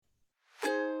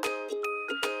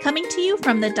Coming to you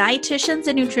from the Dietitians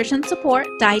and Nutrition Support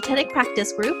Dietetic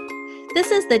Practice Group,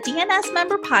 this is the DNS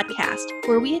Member Podcast,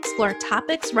 where we explore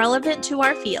topics relevant to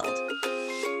our field.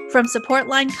 From support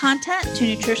line content to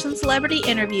nutrition celebrity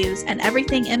interviews and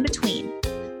everything in between,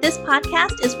 this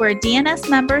podcast is where DNS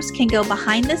members can go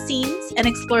behind the scenes and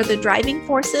explore the driving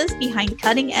forces behind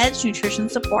cutting-edge nutrition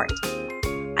support.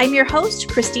 I'm your host,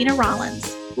 Christina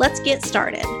Rollins. Let's get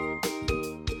started.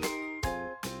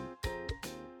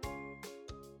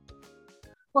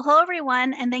 Well, hello,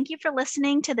 everyone, and thank you for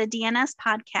listening to the DNS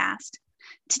podcast.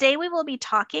 Today, we will be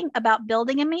talking about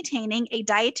building and maintaining a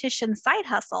dietitian side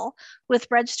hustle with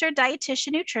registered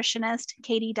dietitian nutritionist,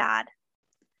 Katie Dodd.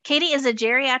 Katie is a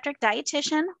geriatric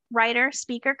dietitian, writer,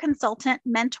 speaker, consultant,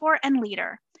 mentor, and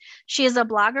leader. She is a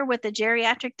blogger with the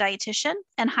Geriatric Dietitian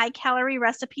and High Calorie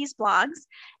Recipes blogs,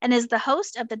 and is the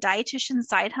host of the Dietitian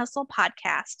Side Hustle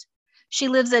podcast. She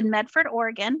lives in Medford,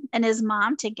 Oregon, and is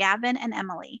mom to Gavin and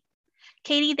Emily.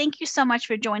 Katie, thank you so much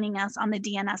for joining us on the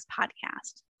DNS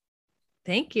podcast.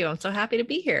 Thank you. I'm so happy to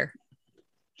be here.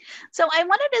 So I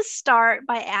wanted to start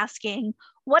by asking,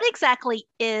 what exactly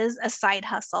is a side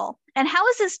hustle, and how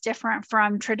is this different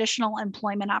from traditional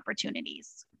employment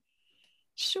opportunities?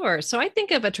 Sure. So I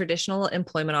think of a traditional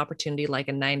employment opportunity like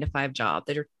a 9-to-5 job.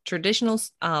 That are traditional,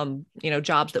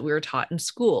 jobs that we were taught in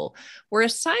school, where a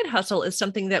side hustle is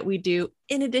something that we do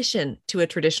in addition to a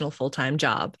traditional full-time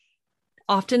job.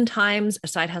 Oftentimes, a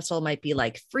side hustle might be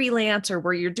like freelance or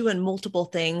where you're doing multiple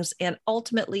things, and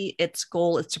ultimately its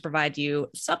goal is to provide you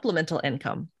supplemental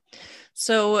income.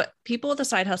 So people with a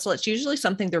side hustle, it's usually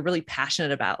something they're really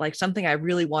passionate about, like something I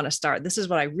really want to start. This is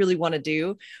what I really want to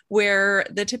do, where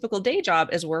the typical day job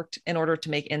is worked in order to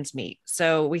make ends meet.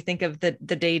 So we think of the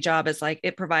day job as like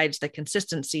it provides the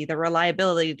consistency, the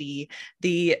reliability,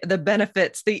 the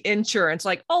benefits, the insurance,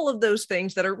 like all of those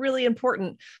things that are really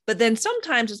important. But then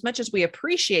sometimes, as much as we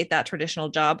appreciate that traditional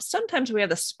job, sometimes we have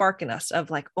the spark in us of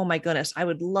like, oh my goodness, I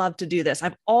would love to do this.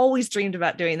 I've always dreamed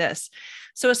about doing this.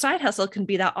 So a side hustle can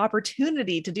be that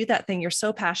opportunity to do that thing you're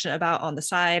so passionate about on the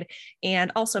side and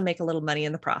also make a little money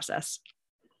in the process.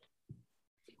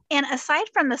 And aside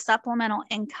from the supplemental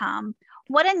income,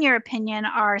 what, in your opinion,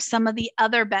 are some of the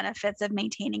other benefits of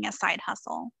maintaining a side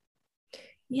hustle?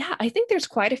 Yeah, I think there's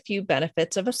quite a few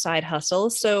benefits of a side hustle.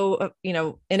 So,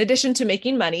 in addition to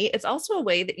making money, it's also a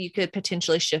way that you could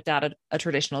potentially shift out of a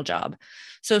traditional job.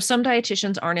 So some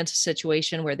dietitians aren't in a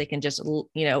situation where they can just,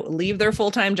 leave their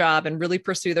full-time job and really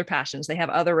pursue their passions. They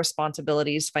have other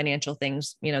responsibilities, financial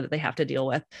things, that they have to deal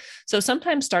with. So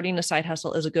sometimes starting a side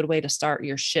hustle is a good way to start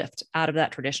your shift out of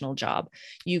that traditional job.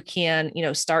 You can,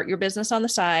 start your business on the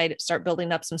side, start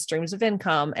building up some streams of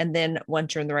income. And then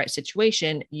once you're in the right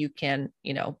situation, you can,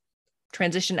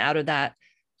 transition out of that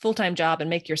full-time job and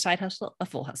make your side hustle a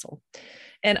full hustle.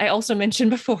 And I also mentioned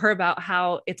before about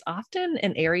how it's often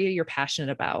an area you're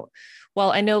passionate about. While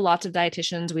I know lots of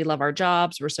dietitians, we love our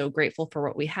jobs, we're so grateful for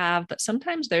what we have, but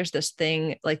sometimes there's this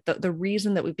thing, like the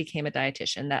reason that we became a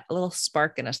dietitian, that little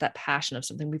spark in us, that passion of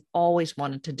something we've always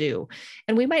wanted to do.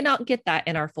 And we might not get that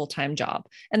in our full-time job.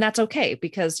 And that's okay,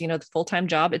 because, the full-time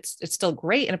job, it's still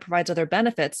great and it provides other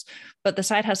benefits, but the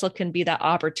side hustle can be that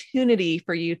opportunity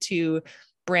for you to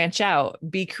branch out,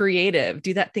 be creative,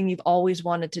 do that thing you've always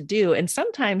wanted to do. And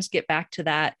sometimes get back to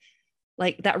that,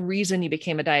 like that reason you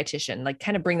became a dietitian, like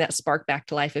kind of bring that spark back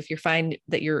to life if you find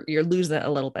that you're losing it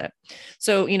a little bit.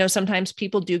 So, sometimes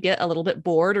people do get a little bit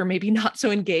bored or maybe not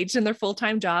so engaged in their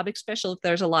full-time job, especially if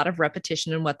there's a lot of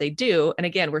repetition in what they do. And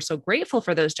again, we're so grateful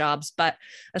for those jobs, but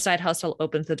a side hustle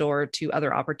opens the door to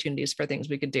other opportunities for things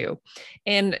we could do.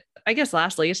 And I guess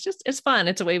lastly, it's fun.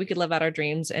 It's a way we could live out our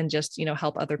dreams and just,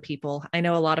 help other people. I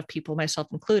know a lot of people, myself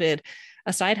included,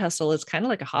 a side hustle is kind of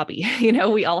like a hobby.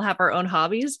 We all have our own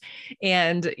hobbies,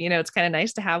 and, it's kind of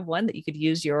nice to have one that you could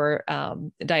use your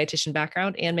dietitian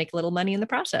background and make a little money in the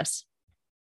process.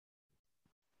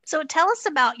 So tell us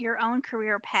about your own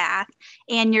career path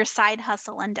and your side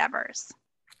hustle endeavors.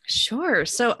 Sure.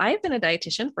 So I've been a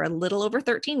dietitian for a little over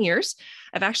 13 years.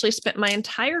 I've actually spent my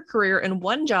entire career in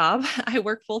one job. I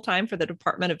work full-time for the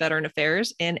Department of Veteran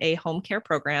Affairs in a home care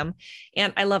program,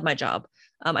 and I love my job.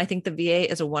 I think the VA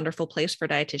is a wonderful place for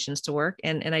dietitians to work,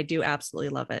 and I do absolutely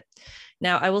love it.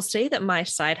 Now, I will say that my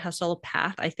side hustle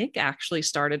path, I think, actually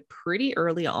started pretty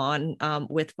early on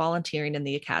with volunteering in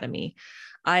the academy.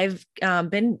 I've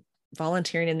been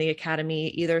volunteering in the academy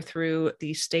either through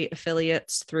the state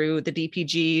affiliates, through the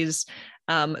DPGs,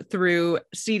 through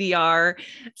CDR.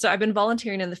 So I've been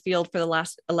volunteering in the field for the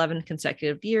last 11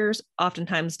 consecutive years,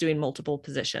 oftentimes doing multiple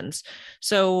positions.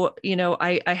 So,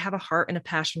 I have a heart and a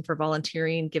passion for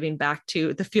volunteering, giving back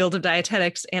to the field of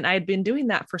dietetics. And I had been doing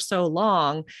that for so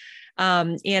long.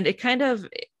 And it kind of,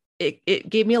 it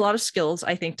gave me a lot of skills,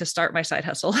 I think, to start my side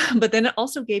hustle, but then it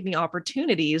also gave me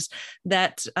opportunities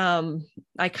that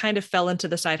I kind of fell into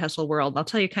the side hustle world. And I'll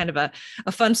tell you kind of a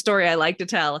fun story I like to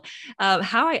tell.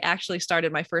 How I actually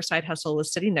started my first side hustle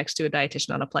was sitting next to a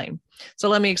dietitian on a plane. So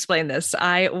let me explain this.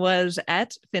 I was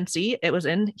at FINSI. It was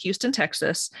in Houston,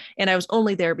 Texas, and I was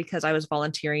only there because I was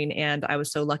volunteering, and I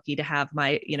was so lucky to have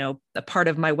my, a part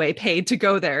of my way paid to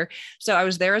go there. So I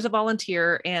was there as a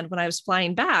volunteer. And when I was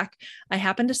flying back, I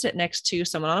happened to sit next to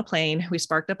someone on a plane. We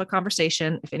sparked up a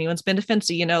conversation. If anyone's been to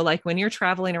FINSI, like when you're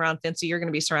traveling around FINSI, you're going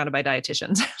to be surrounded by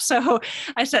dietitians. So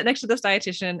I sat next to this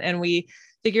dietitian, and we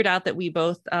figured out that we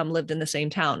both lived in the same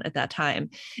town at that time.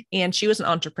 And she was an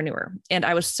entrepreneur. And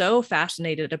I was so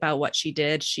fascinated about what she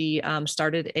did. She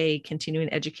started a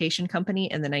continuing education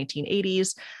company in the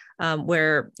 1980s,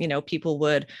 where, people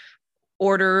would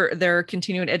order their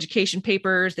continuing education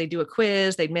papers, they do a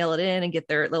quiz, they'd mail it in and get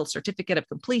their little certificate of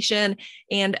completion.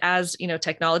 And as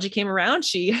technology came around,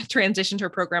 she transitioned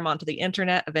her program onto the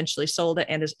internet, eventually sold it,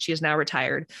 and she is now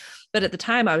retired. But at the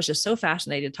time, I was just so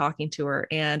fascinated talking to her,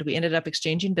 and we ended up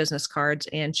exchanging business cards.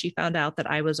 And she found out that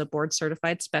I was a board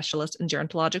certified specialist in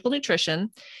gerontological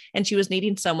nutrition, and she was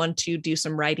needing someone to do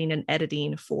some writing and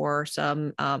editing for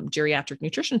some geriatric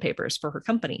nutrition papers for her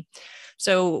company.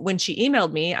 So when she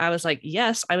emailed me, I was like,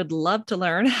 yes, I would love to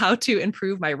learn how to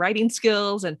improve my writing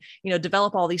skills and,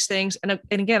 develop all these things. And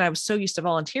again, I was so used to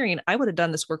volunteering. I would have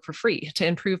done this work for free to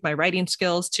improve my writing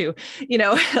skills, to,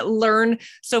 learn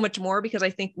so much more, because I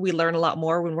think we learn a lot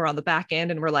more when we're on the back end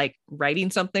and we're like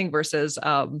writing something versus,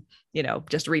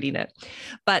 just reading it.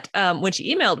 But when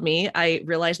she emailed me, I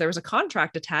realized there was a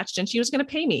contract attached and she was going to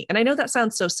pay me. And I know that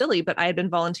sounds so silly, but I had been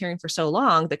volunteering for so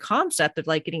long. The concept of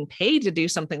getting paid to do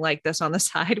something like this on the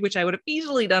side, which I would have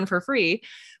easily done for free,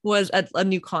 was a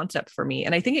new concept for me.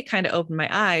 And I think it kind of opened my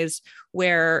eyes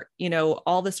where,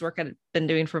 all this work I'd been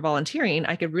doing for volunteering,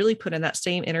 I could really put in that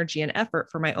same energy and effort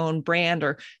for my own brand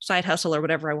or side hustle or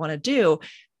whatever I want to do,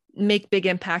 make big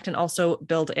impact, and also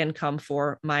build income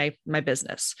for my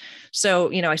business. So,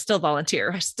 I still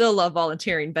volunteer. I still love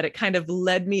volunteering, but it kind of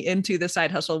led me into the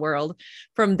side hustle world.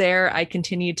 From there, I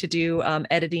continued to do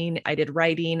editing. I did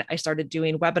writing. I started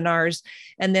doing webinars.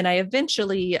 And then I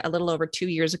eventually, a little over 2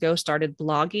 years ago, started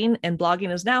blogging, and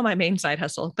blogging is now my main side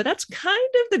hustle. But that's kind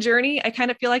of the journey. I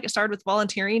kind of feel like it started with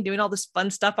volunteering, doing all this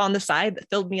fun stuff on the side that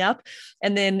filled me up.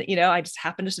 And then, I just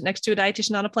happened to sit next to a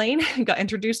dietitian on a plane and got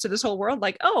introduced to this whole world,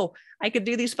 like, oh, I could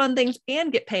do these fun things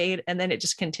and get paid. And then it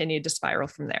just continued to spiral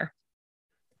from there.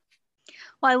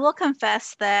 Well, I will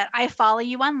confess that I follow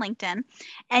you on LinkedIn,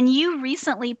 and you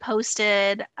recently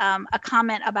posted a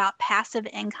comment about passive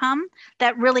income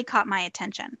that really caught my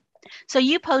attention. So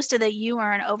you posted that you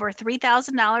earn over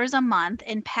 $3,000 a month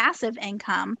in passive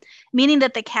income, meaning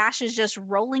that the cash is just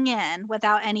rolling in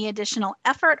without any additional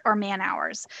effort or man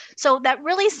hours. So that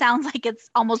really sounds like it's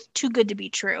almost too good to be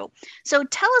true. So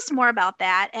tell us more about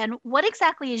that, and what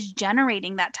exactly is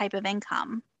generating that type of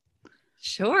income?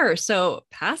 Sure. So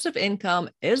passive income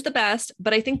is the best,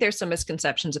 but I think there's some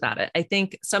misconceptions about it. I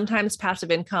think sometimes passive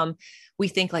income, we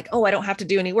think like, oh, I don't have to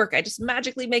do any work. I just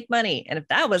magically make money. And if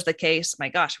that was the case, my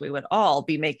gosh, we would all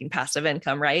be making passive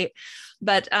income, right?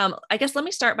 But I guess let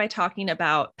me start by talking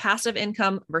about passive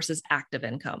income versus active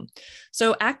income.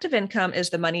 So active income is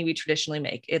the money we traditionally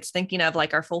make. It's thinking of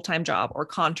like our full-time job or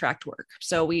contract work.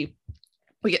 So we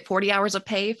get 40 hours of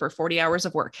pay for 40 hours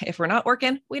of work. If we're not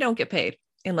working, we don't get paid,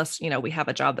 unless, we have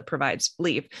a job that provides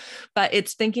leave. But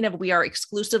it's thinking of we are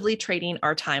exclusively trading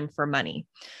our time for money.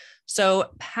 So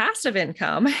passive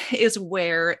income is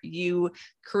where you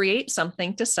create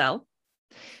something to sell.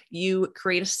 You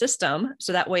create a system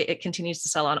so that way it continues to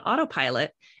sell on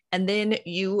autopilot. And then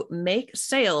you make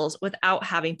sales without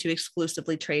having to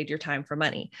exclusively trade your time for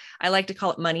money. I like to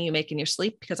call it money you make in your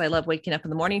sleep, because I love waking up in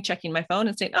the morning, checking my phone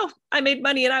and saying, oh, I made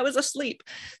money and I was asleep.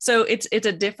 So it's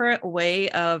a different way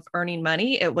of earning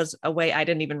money. It was a way I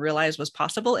didn't even realize was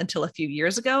possible until a few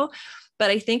years ago. But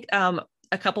I think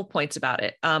a couple points about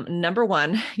it. Number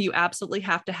one, you absolutely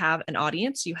have to have an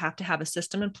audience. You have to have a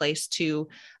system in place to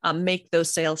make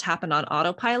those sales happen on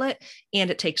autopilot, and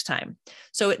it takes time.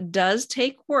 So it does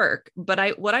take work,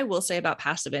 but what I will say about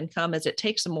passive income is it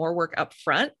takes more work up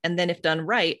front. And then if done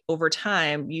right, over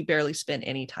time, you barely spend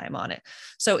any time on it.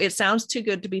 So it sounds too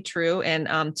good to be true. And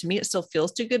to me, it still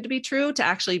feels too good to be true to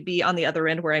actually be on the other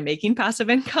end where I'm making passive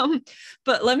income.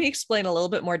 But let me explain a little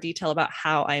bit more detail about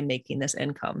how I'm making this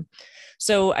income.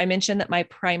 So I mentioned that my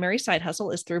primary side hustle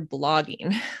is through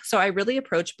blogging. So I really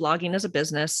approach blogging as a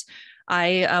business.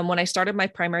 When I started my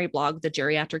primary blog, The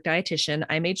Geriatric Dietitian,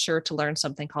 I made sure to learn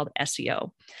something called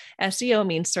SEO. SEO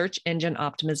means search engine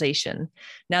optimization.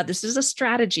 Now, this is a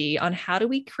strategy on how do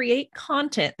we create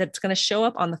content that's going to show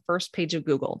up on the first page of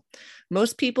Google.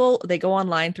 Most people, they go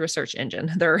online through a search engine.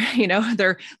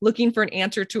 They're looking for an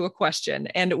answer to a question.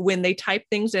 And when they type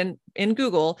things in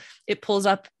Google, it pulls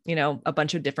up, a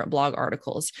bunch of different blog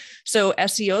articles. So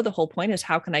SEO, the whole point is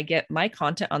how can I get my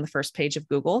content on the first page of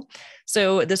Google?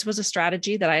 So this was a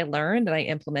strategy that I learned and I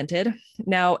implemented.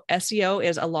 Now, SEO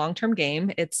is a long-term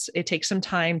game. It takes some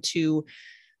time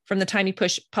from the time you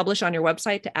publish on your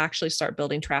website to actually start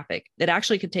building traffic. It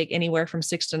actually could take anywhere from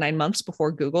 6 to 9 months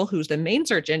before Google, who's the main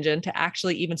search engine, to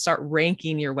actually even start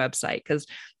ranking your website, because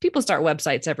people start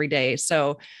websites every day.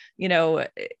 So,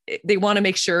 they want to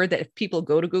make sure that if people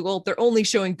go to Google, they're only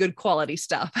showing good quality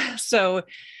stuff. So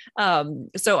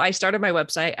I started my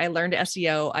website. I learned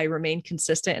SEO. I remained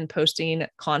consistent in posting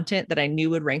content that I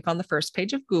knew would rank on the first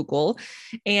page of Google.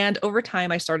 And over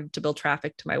time, I started to build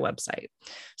traffic to my website.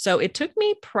 So it took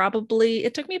me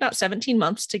about 17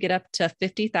 months to get up to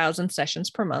 50,000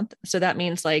 sessions per month. So that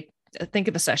means think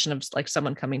of a session of like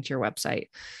someone coming to your website.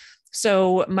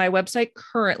 So my website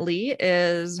currently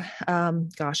is, a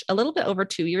little bit over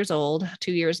 2 years old,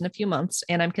 2 years and a few months,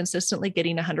 and I'm consistently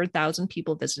getting 100,000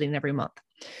 people visiting every month.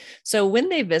 So when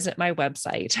they visit my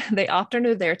website, they often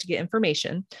are there to get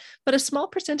information, but a small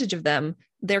percentage of them,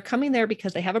 they're coming there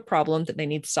because they have a problem that they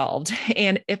need solved.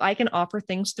 And if I can offer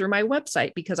things through my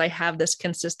website, because I have this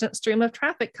consistent stream of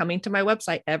traffic coming to my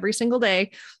website every single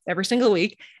day, every single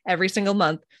week, every single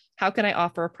month, how can I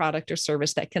offer a product or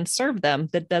service that can serve them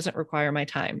that doesn't require my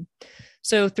time?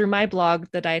 So through my blog,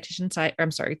 The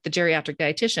Geriatric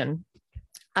Dietitian,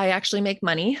 I actually make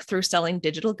money through selling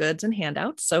digital goods and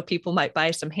handouts. So people might buy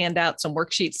some handouts, some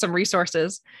worksheets, some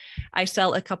resources. I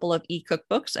sell a couple of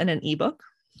e-cookbooks and an ebook.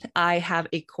 I have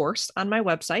a course on my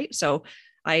website. So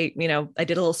I did a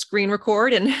little screen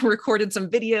record and recorded some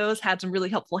videos, had some really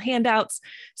helpful handouts.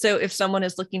 So if someone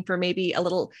is looking for maybe a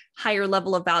little higher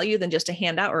level of value than just a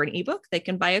handout or an ebook, they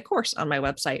can buy a course on my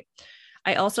website.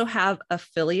 I also have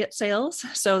affiliate sales.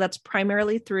 So that's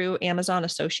primarily through Amazon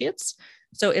Associates.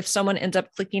 So if someone ends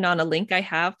up clicking on a link I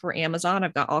have for Amazon,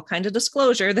 I've got all kinds of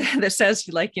disclosure that says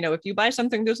if you buy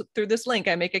something through this link,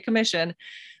 I make a commission.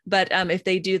 But if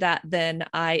they do that, then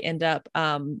I end up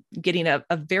getting a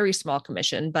very small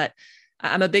commission. But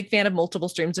I'm a big fan of multiple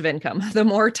streams of income. The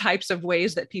more types of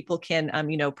ways that people can,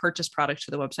 purchase products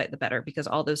to the website, the better, because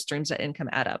all those streams of income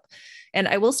add up. And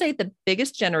I will say the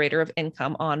biggest generator of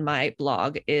income on my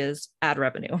blog is ad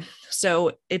revenue.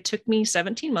 So it took me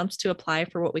 17 months to apply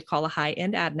for what we call a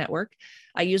high-end ad network.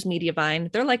 I use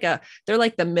Mediavine. They're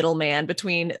like the middleman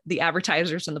between the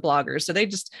advertisers and the bloggers. So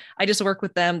I just work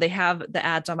with them. They have the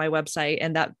ads on my website,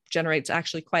 and that generates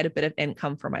actually quite a bit of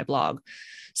income for my blog.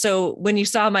 So when you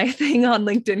saw my thing on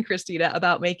LinkedIn, Christina,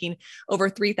 about making over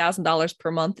 $3,000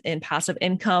 per month in passive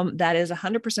income, that is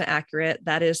 100% accurate.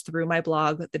 That is through my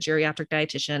blog, The Geriatric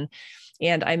Dietitian.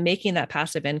 And I'm making that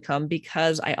passive income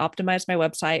because I optimize my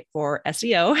website for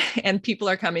SEO, and people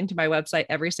are coming to my website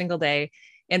every single day.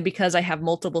 And because I have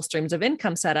multiple streams of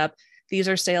income set up, these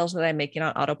are sales that I'm making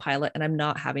on autopilot, and I'm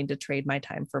not having to trade my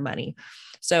time for money.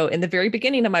 So in the very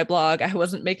beginning of my blog, I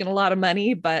wasn't making a lot of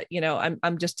money, but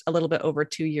I'm just a little bit over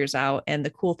 2 years out. And the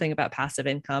cool thing about passive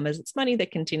income is it's money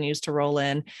that continues to roll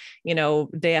in,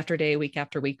 day after day, week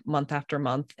after week, month after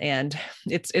month. And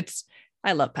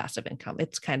I love passive income.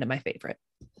 It's kind of my favorite.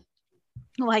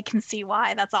 Well, I can see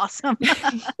why. That's awesome.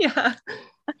 Yeah.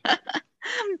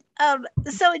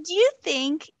 So do you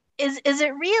think, is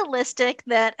it realistic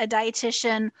that a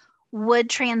dietitian would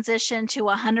transition to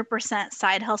 100%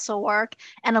 side hustle work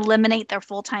and eliminate their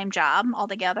full-time job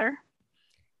altogether?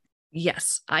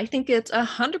 Yes, I think it's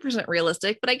 100%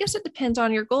 realistic, but I guess it depends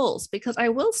on your goals, because I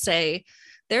will say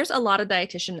there's a lot of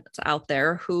dietitians out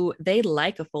there who they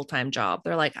like a full-time job.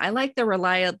 They're like, I like the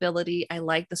reliability. I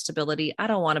like the stability. I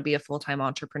don't want to be a full-time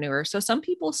entrepreneur. So some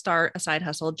people start a side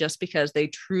hustle just because they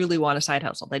truly want a side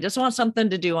hustle. They just want something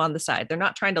to do on the side. They're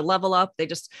not trying to level up. They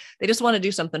just want to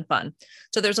do something fun.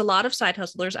 So there's a lot of side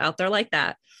hustlers out there like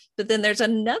that. But then there's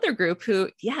another group who,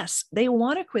 yes, they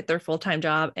want to quit their full-time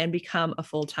job and become a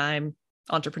full-time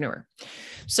entrepreneur.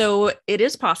 So it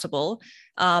is possible.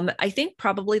 I think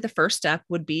probably the first step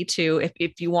would be to,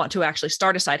 if you want to actually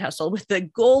start a side hustle with the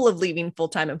goal of leaving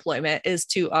full-time employment, is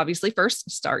to obviously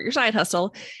first start your side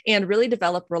hustle and really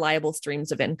develop reliable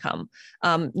streams of income.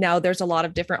 Now, there's a lot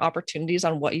of different opportunities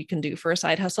on what you can do for a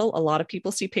side hustle. A lot of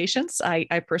people see patients. I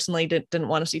personally didn't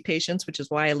want to see patients, which is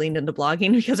why I leaned into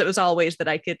blogging, because it was all ways that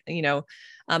I could,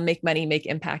 make money, make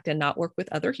impact, and not work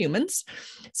with other humans.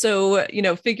 So,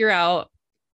 figure out,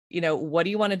 what do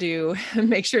you want to do?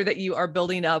 Make sure that you are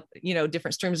building up,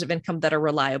 different streams of income that are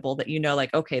reliable, that,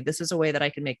 like, okay, this is a way that I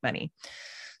can make money.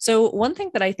 So one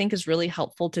thing that I think is really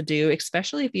helpful to do,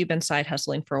 especially if you've been side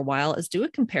hustling for a while, is do a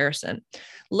comparison.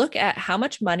 Look at how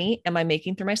much money am I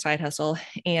making through my side hustle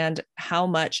and how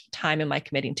much time am I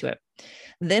committing to it.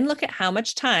 Then look at how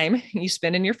much time you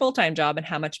spend in your full-time job and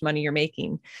how much money you're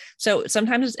making. So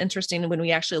sometimes it's interesting when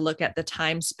we actually look at the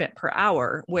time spent per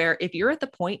hour, where if you're at the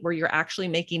point where you're actually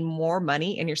making more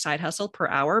money in your side hustle per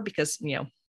hour, because,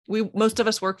 most of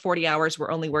us work 40 hours.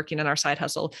 We're only working in our side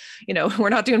hustle. We're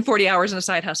not doing 40 hours in a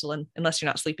side hustle unless you're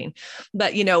not sleeping,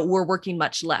 but, we're working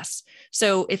much less.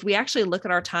 So if we actually look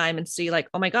at our time and see like,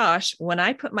 oh my gosh, when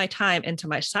I put my time into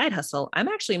my side hustle, I'm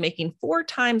actually making 4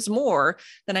 times more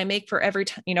than I make for every,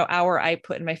 hour I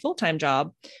put in my full-time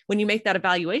job. When you make that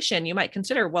evaluation, you might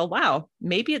consider, well, wow,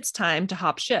 maybe it's time to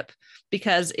hop ship,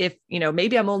 because if,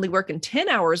 maybe I'm only working 10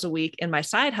 hours a week in my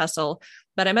side hustle,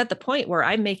 but I'm at the point where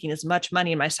I'm making as much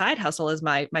money in my side hustle as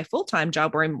my full-time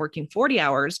job, where I'm working 40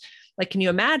 hours. Like, can you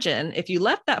imagine if you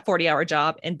left that 40-hour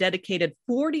job and dedicated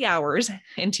 40 hours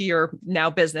into your now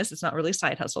business? It's not really a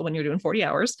side hustle when you're doing 40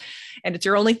 hours and it's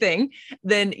your only thing.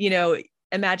 Then,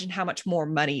 imagine how much more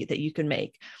money that you can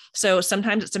make. So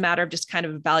sometimes it's a matter of just kind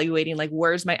of evaluating, like,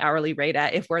 where's my hourly rate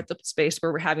at, if we're at the space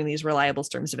where we're having these reliable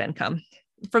streams of income.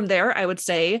 From there, I would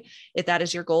say, if that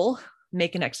is your goal,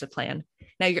 make an exit plan.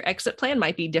 Now, your exit plan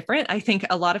might be different. I think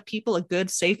a lot of people, a good,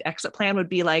 safe exit plan would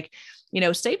be like,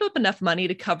 save up enough money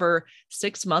to cover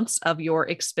 6 months of your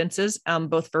expenses,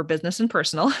 both for business and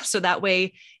personal. So that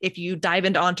way, if you dive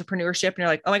into entrepreneurship and you're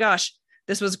like, oh my gosh,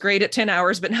 this was great at 10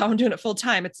 hours, but now I'm doing it full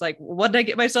time. It's like, what did I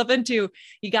get myself into?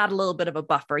 You got a little bit of a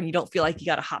buffer and you don't feel like you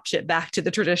got to hop shit back to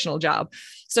the traditional job.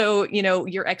 So,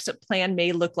 your exit plan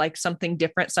may look like something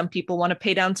different. Some people want to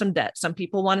pay down some debt. Some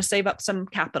people want to save up some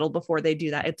capital before they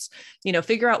do that. It's,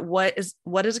 figure out what is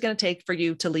it going to take for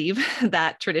you to leave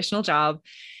that traditional job.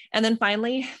 And then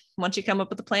finally, once you come up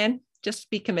with a plan,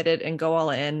 just be committed and go all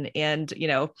in. And,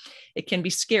 it can be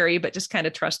scary, but just kind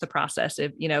of trust the process.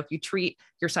 If you treat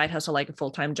your side hustle like a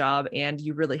full-time job and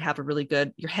you really have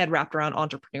your head wrapped around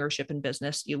entrepreneurship and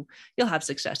business, you'll have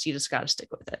success. You just got to stick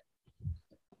with it.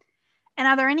 And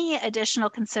are there any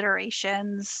additional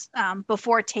considerations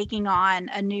before taking on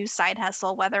a new side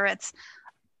hustle, whether it's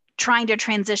trying to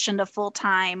transition to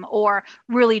full-time or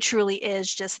really truly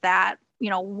is just that,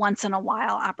 once in a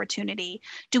while opportunity?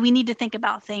 Do we need to think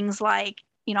about things like,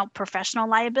 professional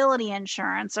liability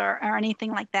insurance or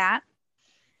anything like that?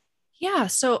 Yeah.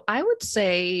 So I would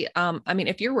say,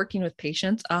 if you're working with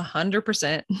patients,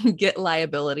 100% get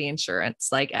liability insurance.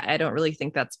 Like, I don't really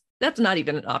think that's not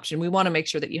even an option. We want to make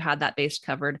sure that you have that base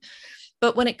covered.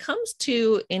 But when it comes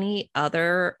to any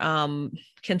other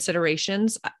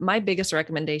considerations, my biggest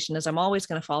recommendation is I'm always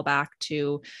going to fall back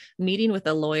to meeting with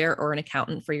a lawyer or an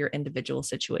accountant for your individual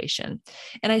situation.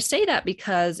 And I say that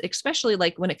because, especially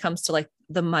like when it comes to like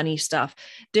the money stuff,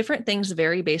 different things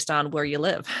vary based on where you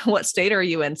live. What state are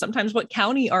you in? Sometimes what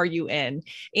county are you in?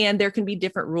 And there can be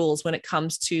different rules when it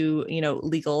comes to,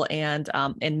 legal and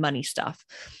money stuff.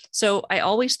 So I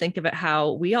always think of it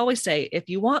how we always say, if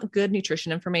you want good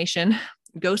nutrition information,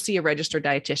 go see a registered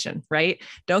dietitian, right?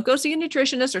 Don't go see a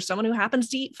nutritionist or someone who happens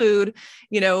to eat food.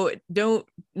 Don't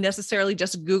necessarily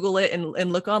just Google it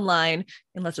and look online,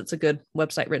 unless it's a good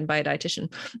website written by a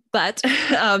dietitian. But,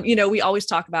 we always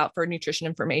talk about, for nutrition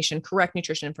information, correct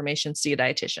nutrition information, see a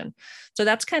dietitian. So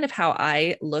that's kind of how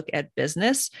I look at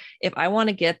business. If I want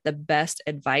to get the best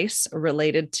advice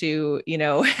related to,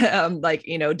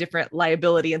 different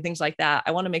liability and things like that,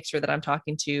 I want to make sure that I'm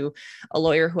talking to a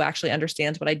lawyer who actually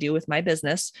understands what I do with my business.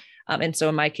 And so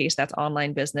in my case, that's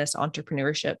online business,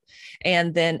 entrepreneurship,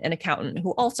 and then an accountant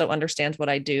who also understands what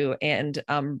I do and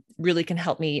really can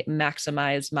help me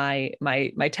maximize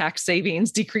my tax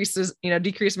savings, decrease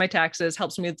my taxes,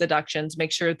 helps me with deductions,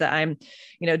 make sure that I'm,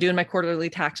 doing my quarterly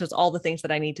taxes, all the things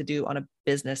that I need to do on a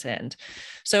business end.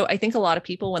 So I think a lot of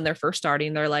people, when they're first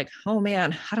starting, they're like, oh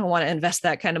man, I don't want to invest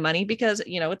that kind of money because,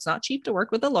 it's not cheap to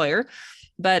work with a lawyer.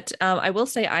 But I will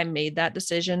say I made that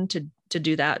decision to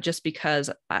do that, just because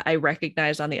I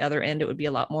recognized on the other end, it would be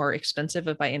a lot more expensive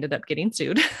if I ended up getting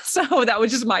sued. So that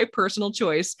was just my personal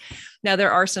choice. Now,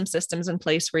 there are some systems in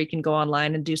place where you can go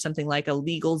online and do something like a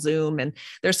legal Zoom, and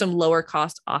there's some lower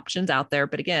cost options out there.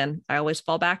 But again, I always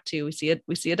fall back to, we see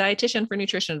a dietitian for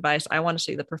nutrition advice. I want to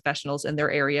see the professionals in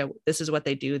their area. This is what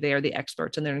they do. They are the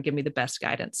experts, and they're going to give me the best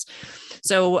guidance.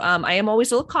 So I am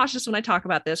always a little cautious when I talk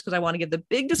about this, because I want to give the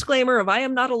big disclaimer of I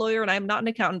am not a lawyer and I am not an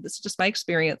accountant. This is just my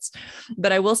experience.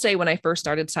 But I will say, when I first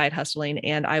started side hustling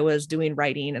and I was doing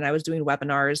writing and I was doing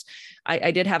webinars,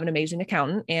 I did have an amazing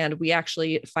accountant, and we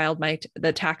actually filed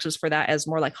the taxes for that as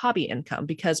more like hobby income,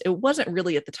 because it wasn't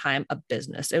really at the time a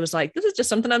business. It was like, this is just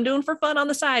something I'm doing for fun on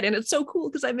the side, and it's so cool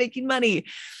because I'm making money.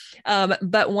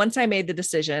 But once I made the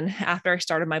decision after I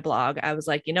started my blog, I was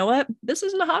like, you know what? This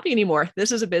isn't a hobby anymore.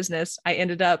 This is a business. I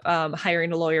ended up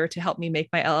hiring a lawyer to help me make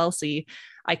my LLC.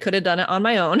 I could have done it on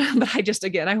my own, but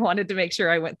I wanted to make sure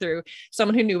I went through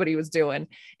someone who knew what he was doing,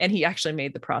 and he actually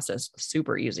made the process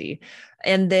super easy.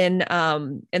 And then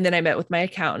I met with my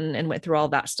accountant and went through all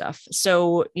that stuff.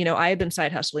 So, I had been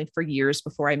side hustling for years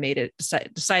before I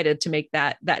decided to make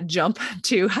that jump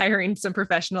to hiring some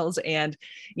professionals and,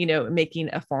 making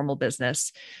a formal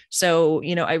business. So,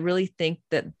 I really think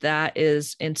that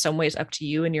is in some ways up to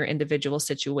you and your individual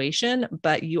situation,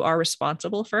 but you are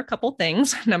responsible for a couple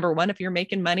things. Number one, if you're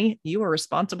making money, you are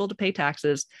responsible to pay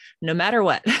taxes no matter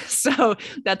what. So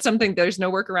that's something, there's no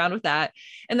workaround with that.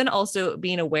 And then also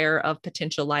being aware of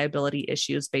potential liability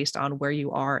issues based on where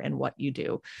you are and what you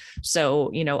do.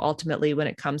 So, ultimately when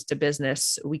it comes to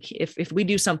business, if we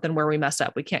do something where we mess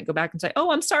up, we can't go back and say,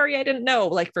 oh, I'm sorry, I didn't know.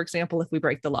 Like, for example, if we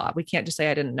break the law, we can't just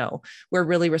say, I didn't know. We're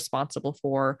really responsible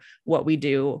for what we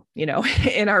do,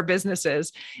 in our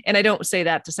businesses. And I don't say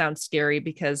that to sound scary,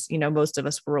 because, most of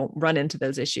us will run into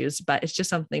those issues, but it's just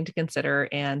something to consider.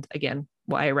 And again,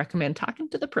 why I recommend talking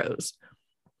to the pros.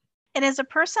 And is a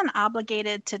person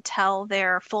obligated to tell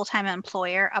their full-time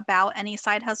employer about any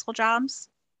side hustle jobs?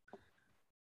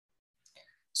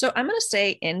 So I'm going to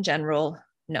say in general,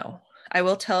 no. I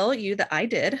will tell you that I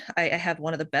did. I have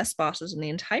one of the best bosses in the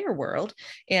entire world,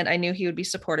 and I knew he would be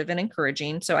supportive and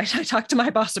encouraging. So I talked to my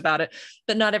boss about it,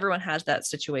 but not everyone has that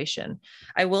situation.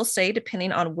 I will say,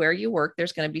 depending on where you work,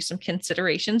 there's going to be some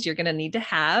considerations you're going to need to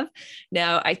have.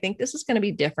 Now, I think this is going to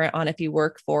be different on if you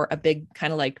work for a big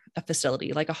kind of like a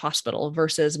facility, like a hospital,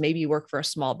 versus maybe you work for a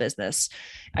small business.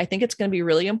 I think it's going to be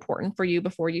really important for you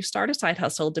before you start a side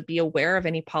hustle to be aware of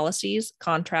any policies,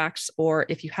 contracts, or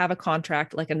if you have a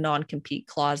contract, like a non-compete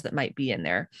clause that might be in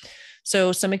there.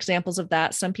 So some examples of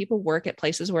that: some people work at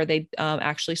places where they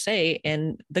actually say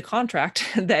in the contract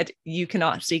that you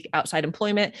cannot seek outside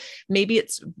employment. Maybe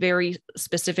it's very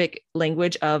specific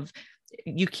language of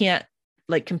you can't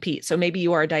like compete. So maybe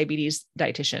you are a diabetes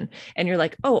dietitian and you're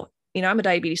like, oh, I'm a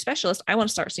diabetes specialist. I want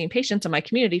to start seeing patients in my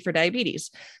community for diabetes.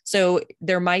 So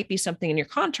there might be something in your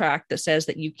contract that says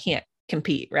that you can't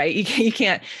compete, right? You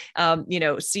can't,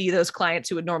 see those clients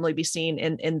who would normally be seen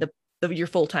in your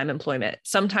full-time employment.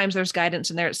 Sometimes there's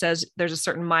guidance in there. It says there's a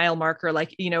certain mile marker,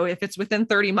 like, if it's within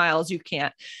 30 miles, you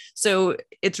can't. So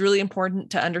it's really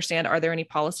important to understand, are there any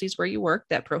policies where you work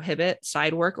that prohibit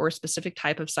side work or a specific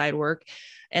type of side work?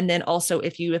 And then also,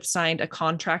 if you have signed a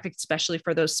contract, especially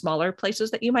for those smaller places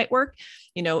that you might work,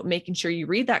 making sure you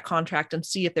read that contract and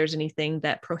see if there's anything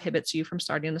that prohibits you from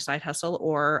starting the side hustle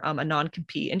or a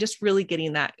non-compete, and just really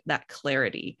getting that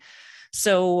clarity.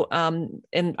 So,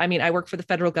 and I mean, I work for the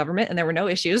federal government and there were no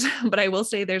issues, but I will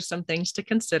say there's some things to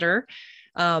consider.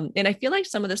 And I feel like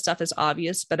some of this stuff is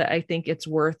obvious, but I think it's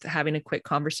worth having a quick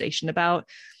conversation about.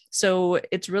 So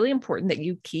it's really important that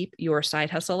you keep your side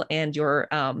hustle and your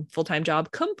full-time job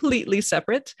completely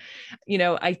separate.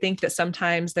 I think that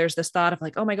sometimes there's this thought of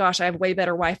like, oh my gosh, I have way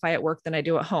better Wi-Fi at work than I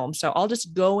do at home. So I'll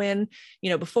just go in,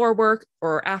 before work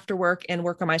or after work and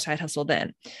work on my side hustle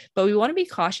then. But we want to be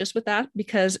cautious with that,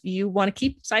 because you want to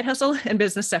keep side hustle and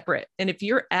business separate. And if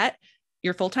you're at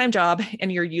your full-time job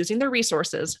and you're using the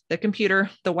resources, the computer,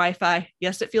 the Wi-Fi,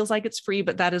 yes, it feels like it's free,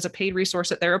 but that is a paid resource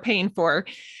that they're paying for.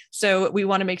 So we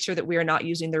want to make sure that we are not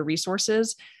using their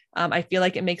resources. I feel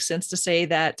like it makes sense to say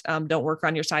that don't work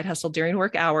on your side hustle during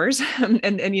work hours.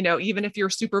 And even if you're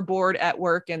super bored at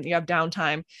work and you have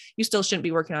downtime, you still shouldn't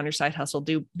be working on your side hustle.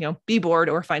 Be bored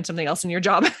or find something else in your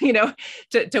job,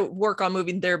 to work on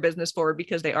moving their business forward,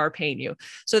 because they are paying you.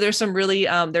 So there's some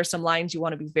lines you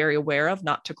want to be very aware of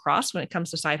not to cross when it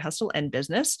comes to side hustle and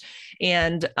business.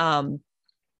 And then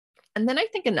I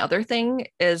think another thing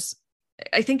is,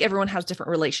 I think everyone has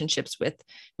different relationships with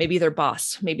maybe their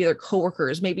boss, maybe their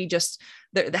coworkers, maybe just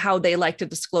how they like to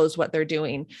disclose what they're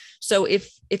doing. So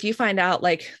if you find out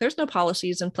like there's no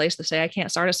policies in place to say I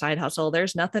can't start a side hustle,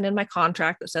 there's nothing in my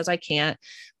contract that says I can't,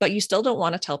 but you still don't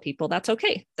want to tell people, that's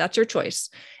okay. That's your choice.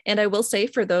 And I will say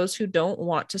for those who don't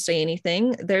want to say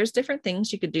anything, there's different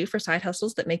things you could do for side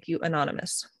hustles that make you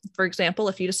anonymous. For example,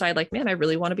 if you decide like, man, I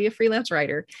really want to be a freelance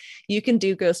writer, you can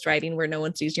do ghostwriting where no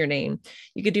one sees your name.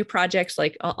 You could do projects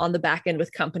like on the back end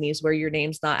with companies where your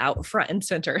name's not out front and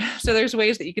center. So there's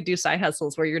ways that you could do side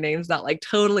hustles where your name's not like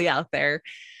totally out there.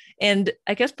 And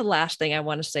I guess the last thing I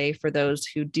want to say for those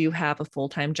who do have a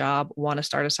full-time job, want to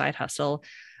start a side hustle,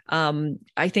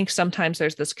 I think sometimes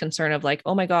there's this concern of like,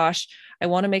 oh my gosh, I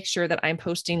want to make sure that I'm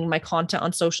posting my content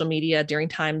on social media during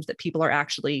times that people are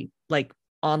actually like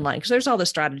online, because there's all this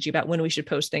strategy about when we should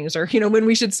post things or, when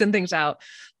we should send things out.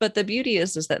 But the beauty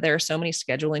is that there are so many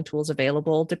scheduling tools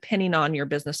available depending on your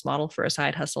business model for a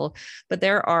side hustle. But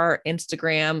there are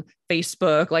Instagram,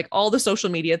 Facebook, like all the social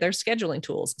media, there's scheduling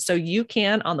tools. So you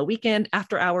can on the weekend,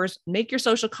 after hours, make your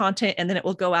social content and then it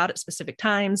will go out at specific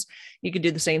times. You could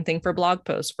do the same thing for blog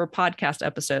posts, for podcast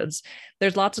episodes.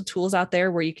 There's lots of tools out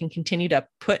there where you can continue to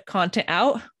put content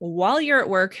out while you're at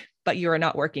work, but you are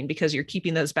not working because you're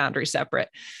keeping those boundaries separate.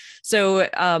 So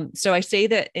I say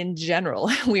that in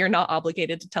general, we are not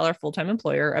obligated to tell our full-time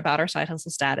employer about our side hustle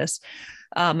status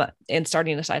and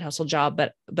starting a side hustle job,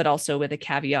 but also with a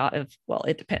caveat of, well,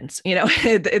 it depends,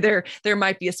 there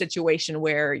might be a situation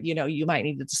where, you might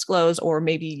need to disclose, or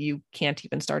maybe you can't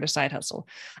even start a side hustle.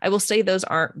 I will say those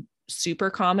aren't super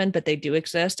common, but they do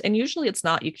exist. And usually it's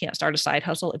not, you can't start a side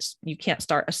hustle. It's you can't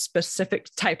start a specific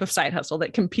type of side hustle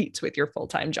that competes with your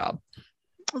full-time job.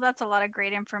 Well, that's a lot of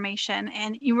great information.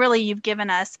 And you've given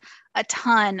us a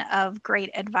ton of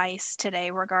great advice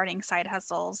today regarding side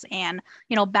hustles and,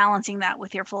 balancing that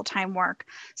with your full-time work.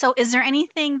 So is there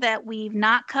anything that we've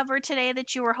not covered today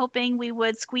that you were hoping we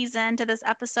would squeeze into this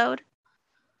episode?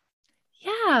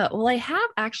 Yeah, well, I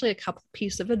have actually a couple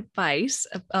pieces of advice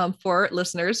for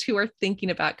listeners who are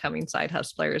thinking about becoming side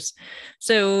hustlers.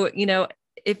 So,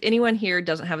 if anyone here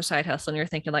doesn't have a side hustle and you're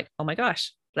thinking like, oh my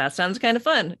gosh, that sounds kind of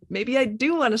fun, maybe I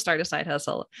do want to start a side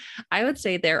hustle, I would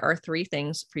say there are 3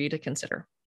 things for you to consider.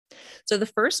 So the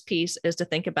first piece is to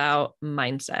think about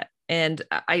mindset. And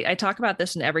I talk about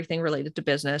this in everything related to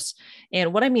business.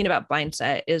 And what I mean about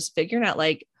mindset is figuring out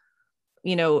like,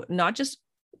 not just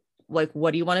like,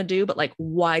 what do you want to do, but like,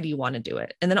 why do you want to do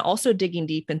it? And then also digging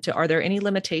deep into, are there any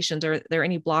limitations? Are there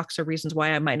any blocks or reasons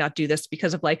why I might not do this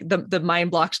because of like the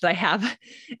mind blocks that I have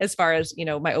as far as,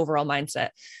 my overall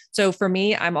mindset. So for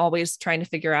me, I'm always trying to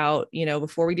figure out,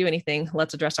 before we do anything,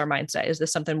 let's address our mindset. Is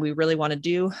this something we really want to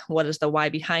do? What is the why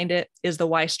behind it? Is the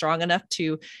why strong enough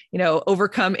to,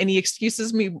 overcome any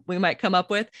excuses we might come up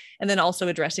with? And then also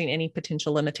addressing any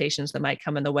potential limitations that might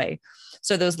come in the way.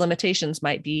 So those limitations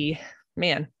might be,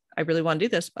 man, I really want to do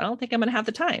this, but I don't think I'm going to have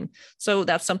the time. So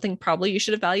that's something probably you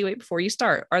should evaluate before you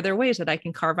start. Are there ways that I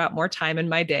can carve out more time in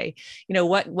my day?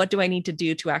 What do I need to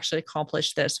do to actually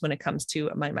accomplish this when it comes to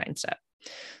my mindset?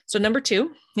 So number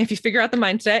 2, if you figure out the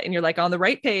mindset and you're like on the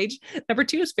right page, number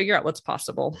 2 is figure out what's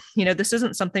possible. This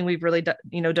isn't something we've really,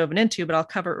 dove into, but I'll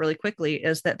cover it really quickly,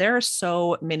 is that there are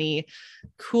so many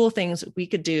cool things we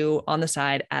could do on the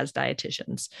side as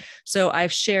dietitians. So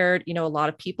I've shared, a lot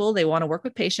of people, they want to work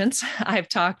with patients. I've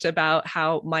talked about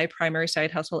how my primary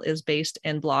side hustle is based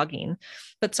in blogging,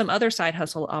 but some other side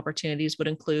hustle opportunities would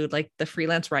include like the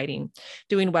freelance writing,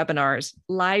 doing webinars,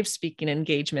 live speaking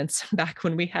engagements back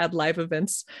when we had live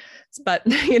events. But,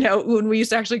 when we used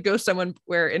to actually go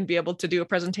somewhere and be able to do a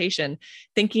presentation,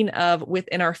 thinking of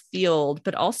within our field,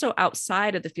 but also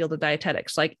outside of the field of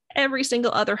dietetics, like every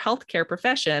single other healthcare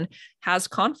profession has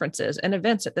conferences and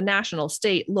events at the national,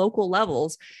 state, local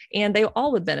levels, and they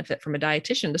all would benefit from a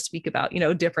dietitian to speak about,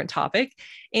 a different topic.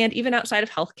 And even outside of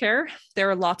healthcare, there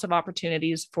are lots of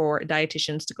opportunities for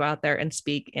dietitians to go out there and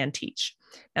speak and teach.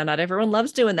 Now, not everyone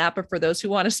loves doing that, but for those who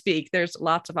want to speak, there's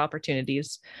lots of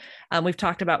opportunities. We've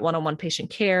talked about one-on-one patient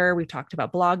care. We've talked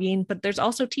about blogging, but there's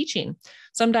also teaching.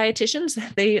 Some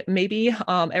dietitians, they maybe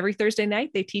every Thursday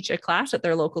night, they teach a class at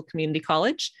their local community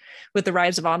college. With the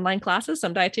rise of online classes,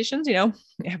 some dietitians,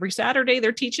 every Saturday,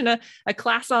 they're teaching a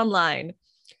class online.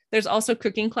 There's also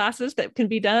cooking classes that can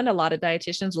be done. A lot of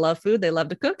dietitians love food. They love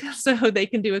to cook. So they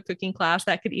can do a cooking class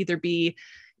that could either be,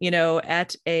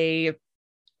 at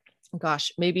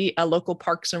maybe a local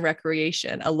parks and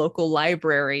recreation, a local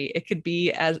library. It could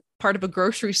be as part of a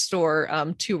grocery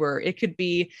store tour. It could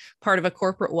be part of a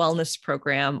corporate wellness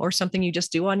program or something you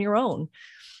just do on your own.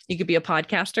 You could be a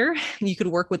podcaster. You could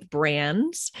work with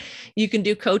brands. You can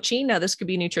do coaching. Now, this could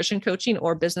be nutrition coaching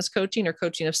or business coaching or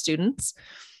coaching of students.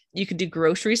 You could do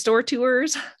grocery store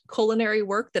tours, culinary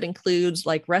work that includes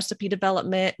like recipe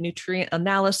development, nutrient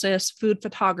analysis, food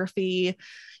photography.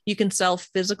 You can sell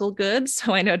physical goods.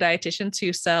 So I know dietitians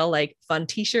who sell like fun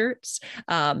t-shirts,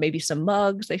 maybe some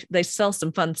mugs. They sell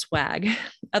some fun swag.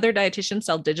 Other dietitians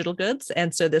sell digital goods.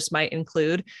 And so this might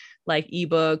include like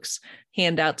ebooks,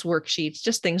 handouts, worksheets,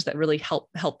 just things that really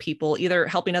help people, either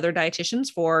helping other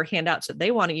dietitians for handouts that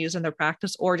they want to use in their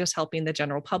practice or just helping the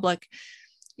general public.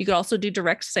 You could also do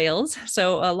direct sales.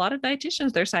 So a lot of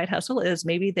dietitians, their side hustle is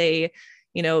maybe they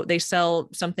sell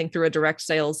something through a direct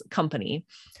sales company.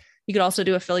 You could also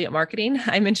do affiliate marketing.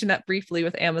 I mentioned that briefly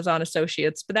with Amazon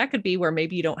Associates, but that could be where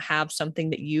maybe you don't have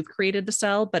something that you've created to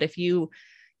sell, but if you've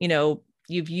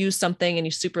used something and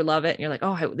you super love it and you're like,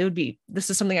 oh, this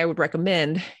is something I would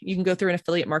recommend. You can go through an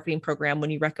affiliate marketing program.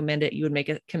 When you recommend it, you would make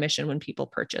a commission when people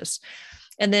purchase.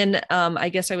 And then I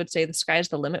guess I would say the sky's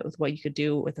the limit with what you could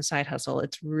do with a side hustle.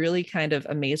 It's really kind of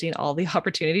amazing, all the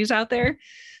opportunities out there.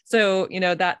 So,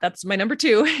 that's my number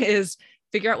 2 is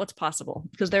figure out what's possible,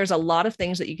 because there's a lot of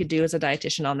things that you could do as a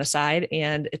dietitian on the side.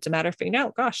 And it's a matter of figuring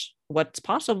out, gosh, what's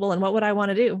possible and what would I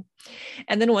want to do?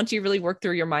 And then once you really work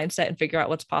through your mindset and figure out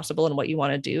what's possible and what you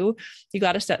want to do, you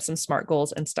got to set some SMART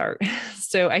goals and start.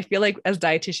 So I feel like as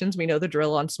dietitians, we know the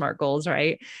drill on SMART goals,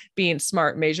 right? Being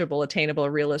smart, measurable, attainable,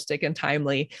 realistic, and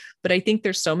timely. But I think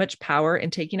there's so much power in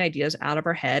taking ideas out of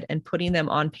our head and putting them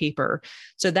on paper.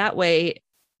 So that way,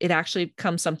 it actually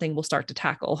becomes something we'll start to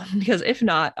tackle, because if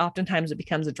not, oftentimes it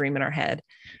becomes a dream in our head.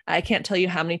 I can't tell you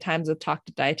how many times I've talked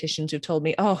to dietitians who've told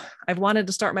me, oh, I've wanted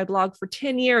to start my blog for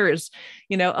 10 years.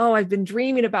 Oh, I've been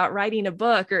dreaming about writing a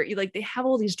book, or like they have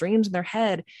all these dreams in their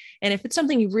head. And if it's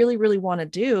something you really, really want to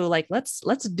do, like, let's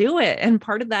do it. And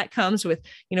part of that comes with,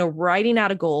 writing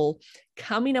out a goal,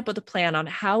 coming up with a plan on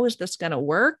how is this going to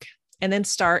work, and then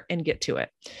start and get to it.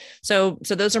 So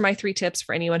those are my 3 tips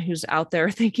for anyone who's out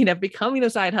there thinking of becoming a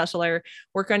side hustler.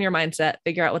 Work on your mindset,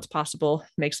 figure out what's possible,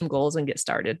 make some goals, and get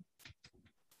started.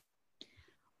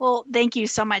 Well, thank you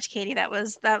so much, Katie. That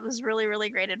was really,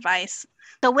 really great advice.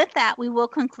 So with that, we will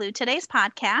conclude today's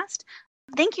podcast.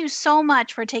 Thank you so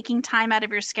much for taking time out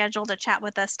of your schedule to chat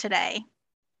with us today.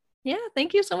 Yeah,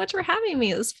 thank you so much for having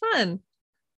me. It was fun.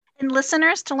 And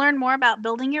listeners, to learn more about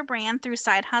building your brand through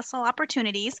side hustle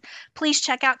opportunities, please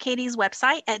check out Katie's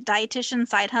website at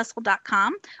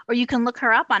dietitiansidehustle.com, or you can look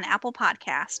her up on Apple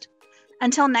Podcast.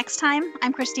 Until next time,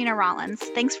 I'm Christina Rollins.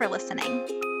 Thanks for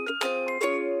listening.